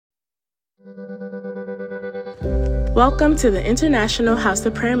Welcome to the International House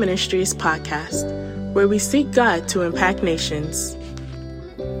of Prayer Ministries podcast, where we seek God to impact nations.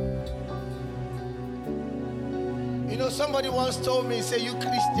 You know, somebody once told me, say, you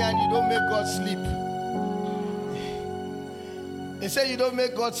Christian, you don't make God sleep. They say you don't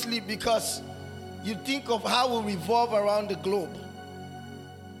make God sleep because you think of how we revolve around the globe.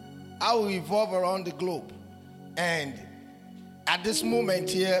 How we revolve around the globe. And at this moment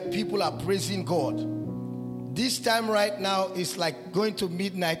here, people are praising God. This time right now is like going to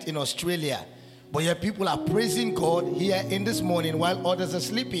midnight in Australia. But yet people are praising God here in this morning while others are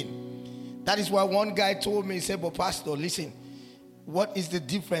sleeping. That is why one guy told me, he said, but Pastor, listen, what is the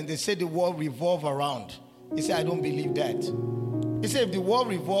difference? They say the world revolve around. He said, I don't believe that. He said, if the world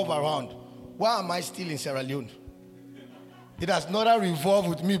revolve around, why am I still in Sierra Leone? It has not revolved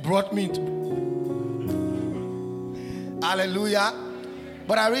with me, brought me to. Hallelujah.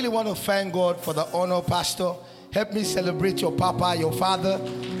 But I really want to thank God for the honor, Pastor. Help me celebrate your papa, your father,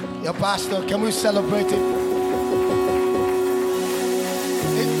 your pastor. Can we celebrate it?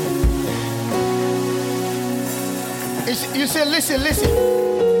 You say, listen.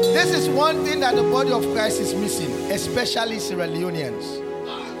 This is one thing that the body of Christ is missing, especially Sierra Leoneans.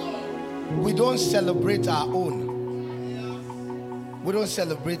 We don't celebrate our own. We don't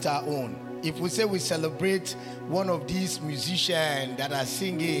celebrate our own. If we say we celebrate one of these musicians that are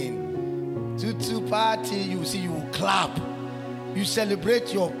singing, tutu party, you see, you clap. You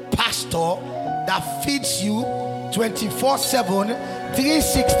celebrate your pastor that feeds you 24/7,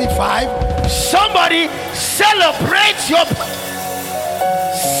 365. Somebody celebrate your.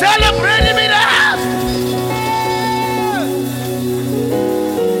 Celebrate him in the house.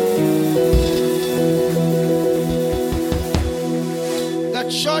 The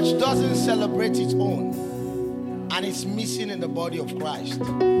church doesn't celebrate its own, and it's missing in the body of Christ.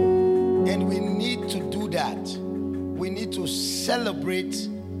 And we need to do that. We need to celebrate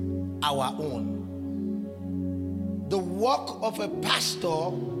our own. The work of a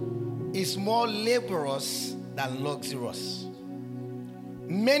pastor is more laborious than luxurious.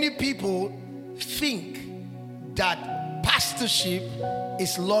 Many people think that pastorship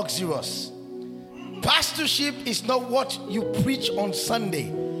is luxurious. Pastorship is not what you preach on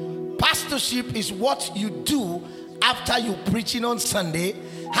Sunday. Pastorship is what you do after you preaching on Sunday.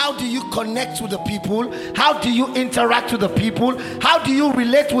 How do you connect with the people? How do you interact with the people? How do you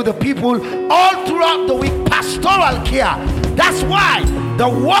relate with the people all throughout the week? Pastoral care. That's why the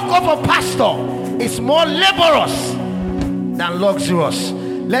work of a pastor is more laborious than luxurious.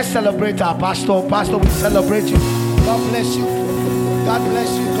 Let's celebrate our pastor. Pastor, we celebrate you. God bless you. God bless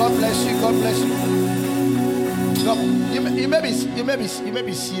you. God bless you. God bless you. God, you may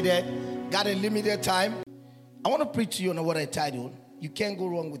be seated. Got a limited time. I want to preach to you on what I titled, you can't go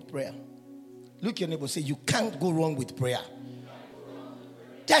wrong with prayer. Look your neighbor, say, you can't go wrong with prayer.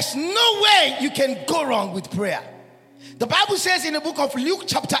 There's no way you can go wrong with prayer. The Bible says in the book of Luke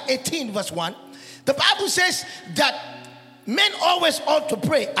chapter 18 verse 1, the Bible says that men always ought to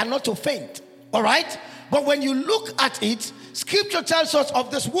pray and not to faint. All right? But when you look at it, Scripture tells us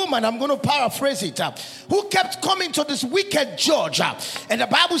of this woman, I'm going to paraphrase it, who kept coming to this wicked judge. And the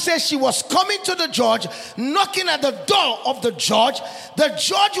Bible says she was coming to the judge, knocking at the door of the judge. The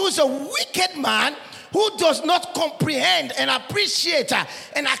judge was a wicked man who does not comprehend and appreciate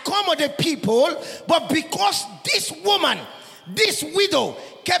and accommodate people. But because this woman, this widow,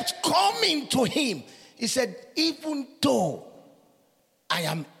 kept coming to him, he said, even though I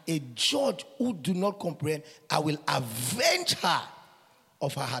am a judge who do not comprehend, I will avenge her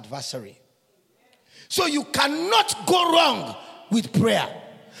of her adversary. So you cannot go wrong with prayer.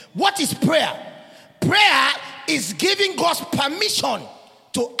 What is prayer? Prayer is giving God's permission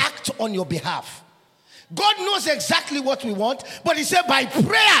to act on your behalf. God knows exactly what we want, but he said by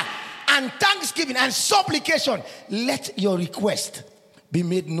prayer and thanksgiving and supplication, let your request be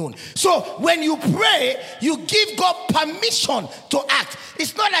made known. So when you pray, you give God permission to act.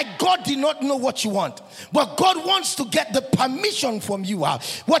 It's not like God did not know what you want, but God wants to get the permission from you.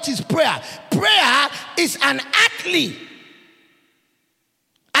 What is prayer? Prayer is an earthly,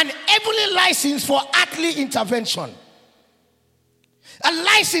 an heavenly license for earthly intervention. A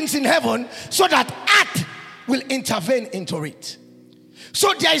license in heaven so that earth will intervene into it.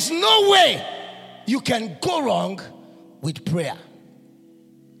 So there is no way you can go wrong with prayer.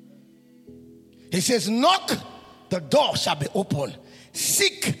 He says, knock, the door shall be open.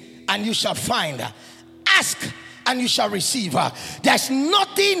 Seek, and you shall find. Ask, and you shall receive. There's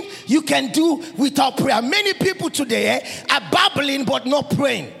nothing you can do without prayer. Many people today are babbling but not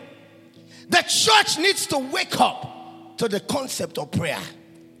praying. The church needs to wake up to the concept of prayer.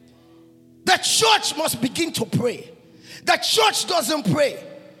 church must begin to pray. The church doesn't pray.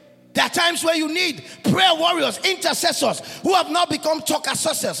 There are times where you need prayer warriors, intercessors who have now become talk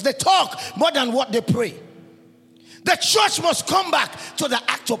assessors. They talk more than what they pray. The church must come back to the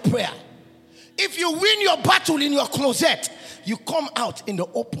act of prayer. If you win your battle in your closet, you come out in the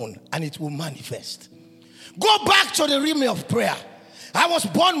open and it will manifest. Go back to the realm of prayer. I was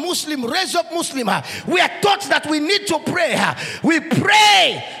born Muslim, raised up Muslim. We are taught that we need to pray. We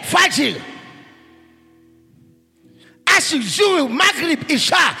pray Fajr, Asr, Zuhr, Maghrib,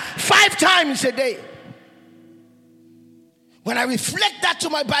 Isha 5 times a day. When I reflect that to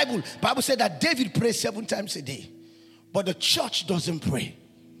my Bible said that David prays 7 times a day. But the church doesn't pray.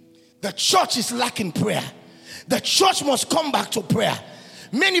 The church is lacking prayer. The church must come back to prayer.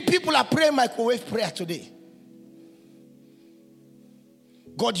 Many people are praying microwave prayer today.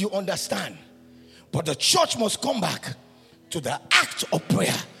 God, you understand. But the church must come back to the act of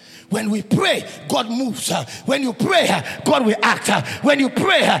prayer. When we pray, God moves. When you pray, God will act. When you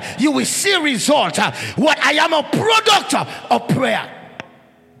pray, you will see result. What I am a product of prayer.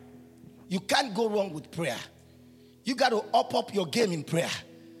 You can't go wrong with prayer. You got to up your game in prayer.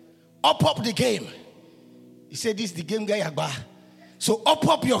 Up the game. He said, this is the game guy. So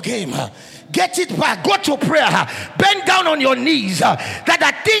up your game. Get it back. Go to prayer. Bend down on your knees. That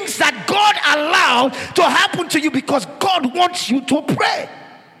are things that God allowed to happen to you because God wants you to pray.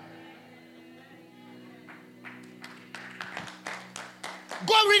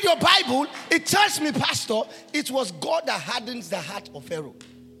 Go read your Bible. It tells me, Pastor, it was God that hardens the heart of Pharaoh.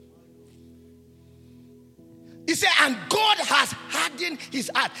 He said, and God has hardened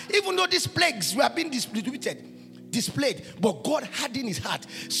his heart. Even though these plagues were being displayed, but God hardened his heart.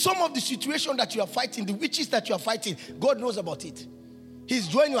 Some of the situation that you are fighting, the witches that you are fighting, God knows about it. He's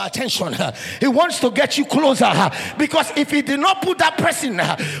drawing your attention. He wants to get you closer. Because if he did not put that person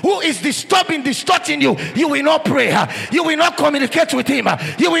who is distorting you, you will not pray. You will not communicate with him.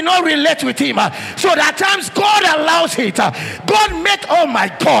 You will not relate with him. So there are times God allows it. God made, oh my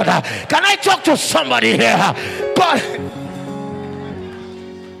God. Can I talk to somebody here? God.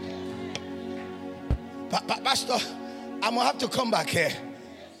 Pastor, I'm going to have to come back here.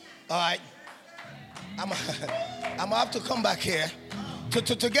 All right. I'm going to have to come back here.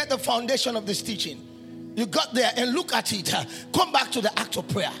 To get the foundation of this teaching. You got there and look at it. Come back to the act of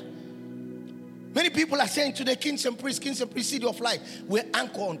prayer. Many people are saying today, kings and priests, city of life, we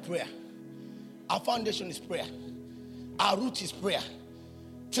anchor on prayer. Our foundation is prayer. Our root is prayer.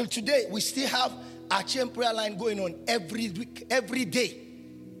 Till today, we still have our chain prayer line going on every week, every day.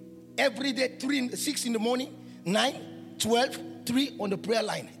 Every day, 6 in the morning, 9, 12, 3 on the prayer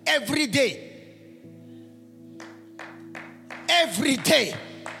line. Every day. Every day.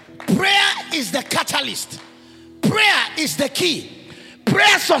 Prayer is the catalyst. Prayer is the key.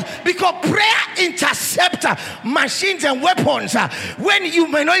 Because prayer intercepts machines and weapons when you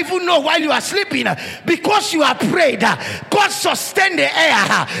may not even know while you are sleeping. Because you are prayed, God sustains the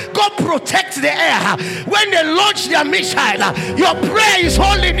air. God protects the air. When they launch their missile, your prayer is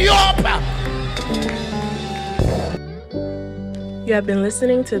holding you up. You have been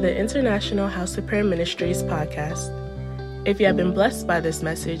listening to the International House of Prayer Ministries podcast. If you have been blessed by this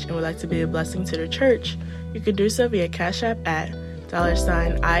message and would like to be a blessing to the church, you can do so via Cash App at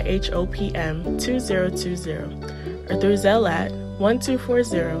 $IHOPM2020 or through Zelle at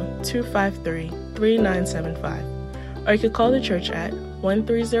 1240-253-3975. Or you can call the church at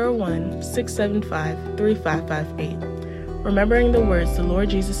 1301-675-3558. Remembering the words the Lord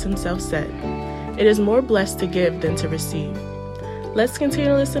Jesus himself said, "It is more blessed to give than to receive." Let's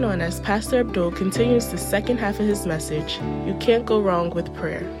continue to listen on as Pastor Abdul continues the second half of his message, You Can't Go Wrong with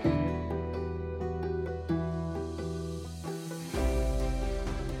Prayer.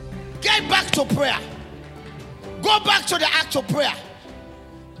 Get back to prayer. Go back to the act of prayer.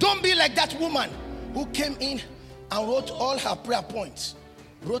 Don't be like that woman who came in and wrote all her prayer points.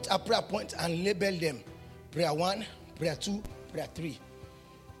 Wrote her prayer points and labeled them. Prayer 1, prayer 2, prayer 3.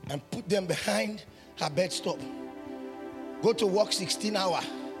 And put them behind her bedstop. Go to work 16 hours.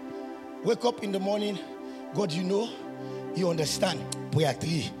 Wake up in the morning. God, you know, you understand. Prayer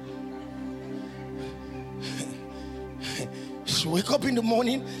 3. Wake up in the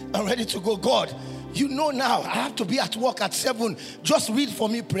morning and ready to go. God, you know now I have to be at work at 7. Just read for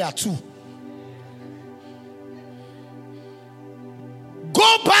me prayer 2.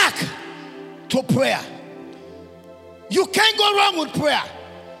 Go back to prayer. You can't go wrong with prayer.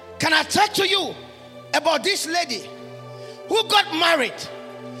 Can I talk to you about this lady who got married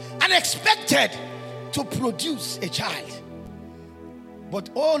and expected to produce a child?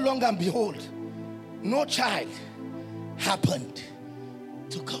 But oh, long and behold, no child happened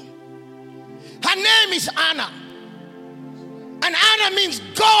to come. Her name is Anna. And Anna means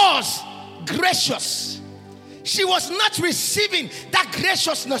God's gracious. She was not receiving that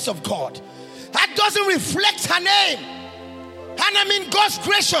graciousness of God. That doesn't reflect her name. Anna means God's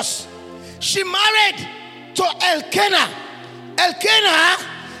gracious. She married to Elkanah. Elkanah,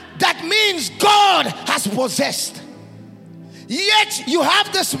 that means God has possessed. Yet you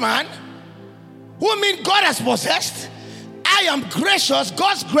have this man who means God has possessed. I am gracious,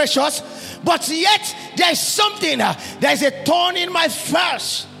 God's gracious, but yet there is something, there is a thorn in my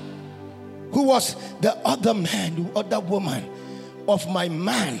flesh. Who was the other man, the other woman of my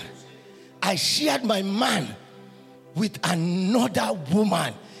man? I shared my man with another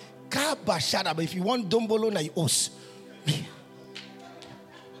woman. But if you want Dombolo, na os. And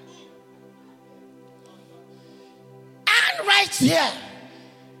right here,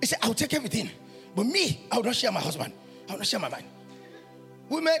 he said, I'll take everything. But me, I will not share my husband. I will not share my man.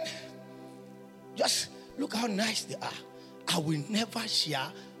 Women, just look how nice they are. I will never share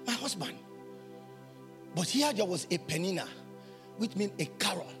my husband. But here there was a Penina, which means a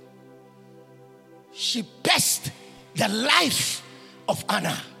Carol. She best the life of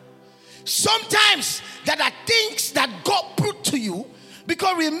Anna. Sometimes there are things that God put to you,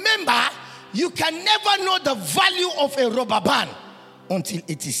 because remember, you can never know the value of a rubber band until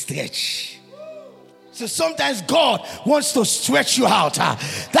it is stretched. So sometimes God wants to stretch you out.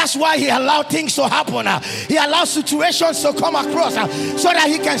 That's why he allowed things to happen. He allows situations to come across so that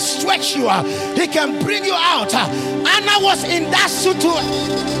he can stretch you. He can bring you out. Anna was in that situation.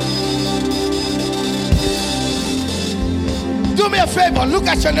 Do me a favor. Look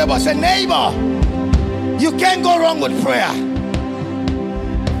at your neighbor. Say, neighbor, you can't go wrong with prayer.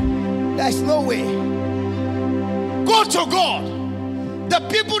 There's no way. Go to God. The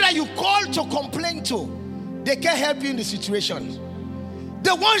people that you call to complain to, they can't help you in the situation.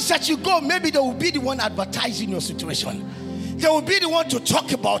 The ones that you go, maybe they will be the one advertising your situation. They will be the one to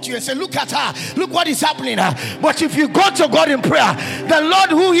talk about you and say, look at her, look what is happening. But if you go to God in prayer, the Lord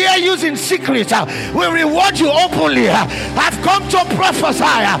who hears you in secret will reward you openly. I've come to prophesy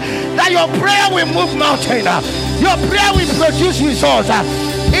that your prayer will move mountains. Your prayer will produce results.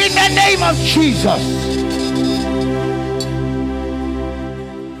 In the name of Jesus.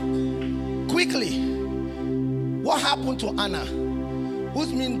 Quickly, what happened to Anna,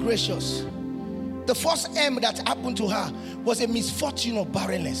 who's mean gracious? The first M that happened to her was a misfortune of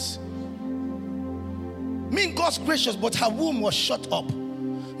barrenness. Mean God's gracious, but her womb was shut up.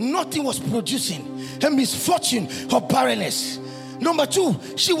 Nothing was producing. A misfortune of barrenness. Number two,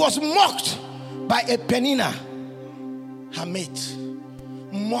 she was mocked by a Penina, her mate,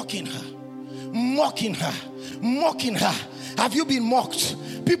 mocking her, mocking her, mocking her. Have you been mocked?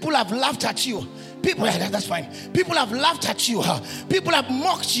 People have laughed at you. People, that's fine. People have laughed at you. People have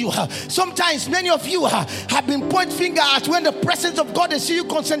mocked you. Sometimes many of you have been pointing finger at when the presence of God, they see you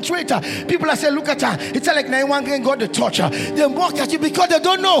concentrate. People are saying, look at her. It's like 911 God the touch. They mock at you because they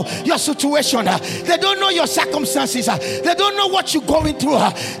don't know your situation. They don't know your circumstances. They don't know what you're going through.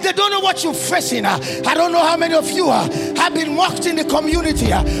 They don't know what you're facing. I don't know how many of you have been mocked in the community,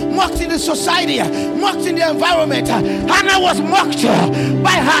 mocked in the society, mocked in the environment. Hannah was mocked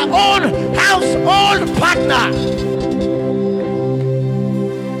by her own household partner.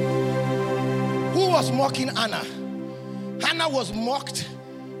 Who was mocking Anna? Hannah was mocked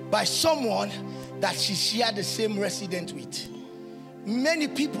by someone that she shared the same residence with. Many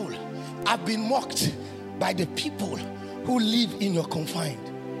people have been mocked by the people who live in your confine.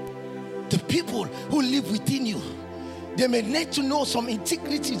 The people who live within you. They may need to know some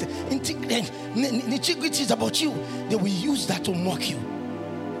integrities about you. They will use that to mock you.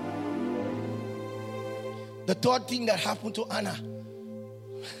 The third thing that happened to Anna,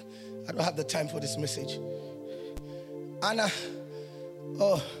 I don't have the time for this message. Anna,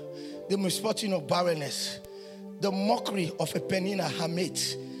 the misfortune of barrenness, the mockery of a Penina, her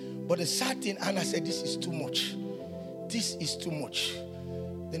mate. But the sad thing, Anna said, this is too much. This is too much.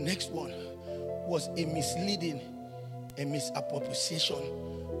 The next one was a misleading, a misappropriation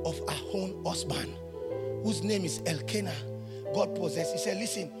of her own husband, whose name is Elkanah. God possessed. He said,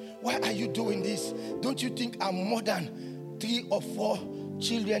 listen, why are you doing this? Don't you think I'm more than 3 or 4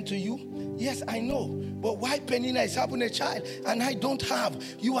 children to you? Yes, I know. But why Penina is having a child and I don't have?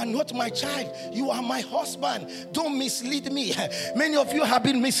 You are not my child. You are my husband. Don't mislead me. Many of you have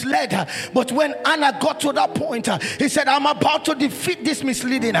been misled. But when Anna got to that point, he said, I'm about to defeat this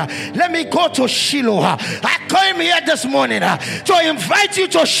misleading. Let me go to Shiloh. I came here this morning to invite you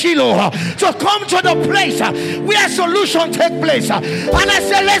to Shiloh, to come to the place where solution take place. And I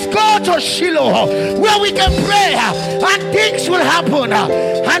said, let's go to Shiloh, where we can pray and things will happen.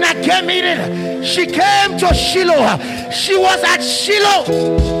 And I came in. She came to Shiloh. She was at Shiloh.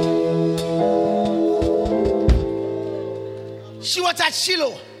 She was at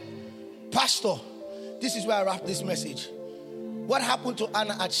Shiloh. Pastor, this is where I wrap this message. What happened to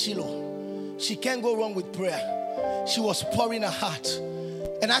Anna at Shiloh? She can't go wrong with prayer. She was pouring her heart.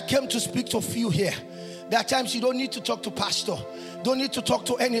 And I came to speak to a few here. There are times you don't need to talk to pastor. Don't need to talk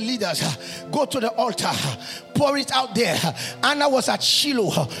to any leaders. Go to the altar. Pour it out there. Anna was at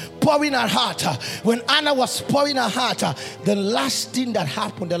Shiloh pouring her heart. When Anna was pouring her heart, the last thing that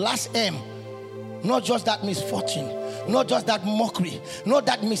happened, the last aim, not just that misfortune, not just that mockery, not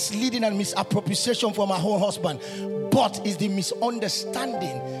that misleading and misappropriation from her own husband, but is the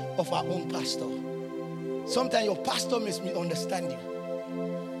misunderstanding of our own pastor. Sometimes your pastor may misunderstand you.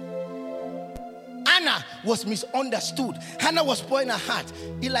 Anna was misunderstood. Hannah was pouring her heart.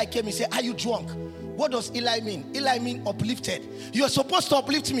 Eli came and said, are you drunk? What does Eli mean? Eli mean uplifted. You are supposed to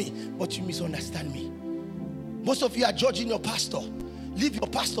uplift me, but you misunderstand me. Most of you are judging your pastor. Leave your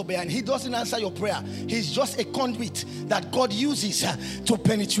pastor behind. He doesn't answer your prayer. He's just a conduit that God uses to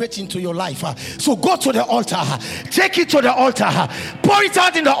penetrate into your life. So go to the altar. Take it to the altar. Pour it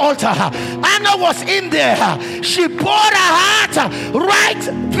out in the altar. Anna was in there. She poured her heart right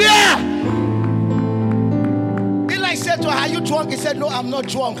there. I said to her, are you drunk? He said, no, I'm not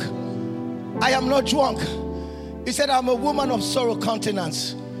drunk. I am not drunk. He said, I'm a woman of sorrow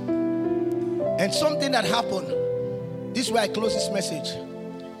countenance. And something that happened, this is where I close this message.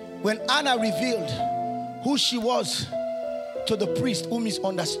 When Anna revealed who she was to the priest who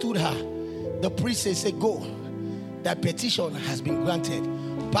misunderstood her, the priest said, go. That petition has been granted.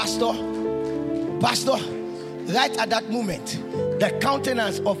 Pastor, right at that moment, the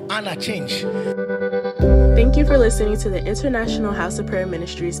countenance of Anna changed. Thank you for listening to the International House of Prayer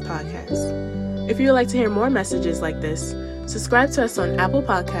Ministries podcast. If you would like to hear more messages like this, subscribe to us on Apple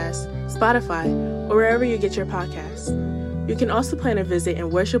Podcasts, Spotify, or wherever you get your podcasts. You can also plan a visit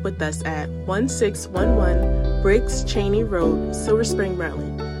and worship with us at 1611 Briggs Cheney Road, Silver Spring,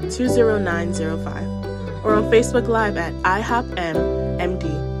 Maryland, 20905, or on Facebook Live at IHOPMMD.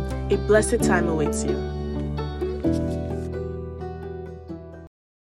 A blessed time awaits you.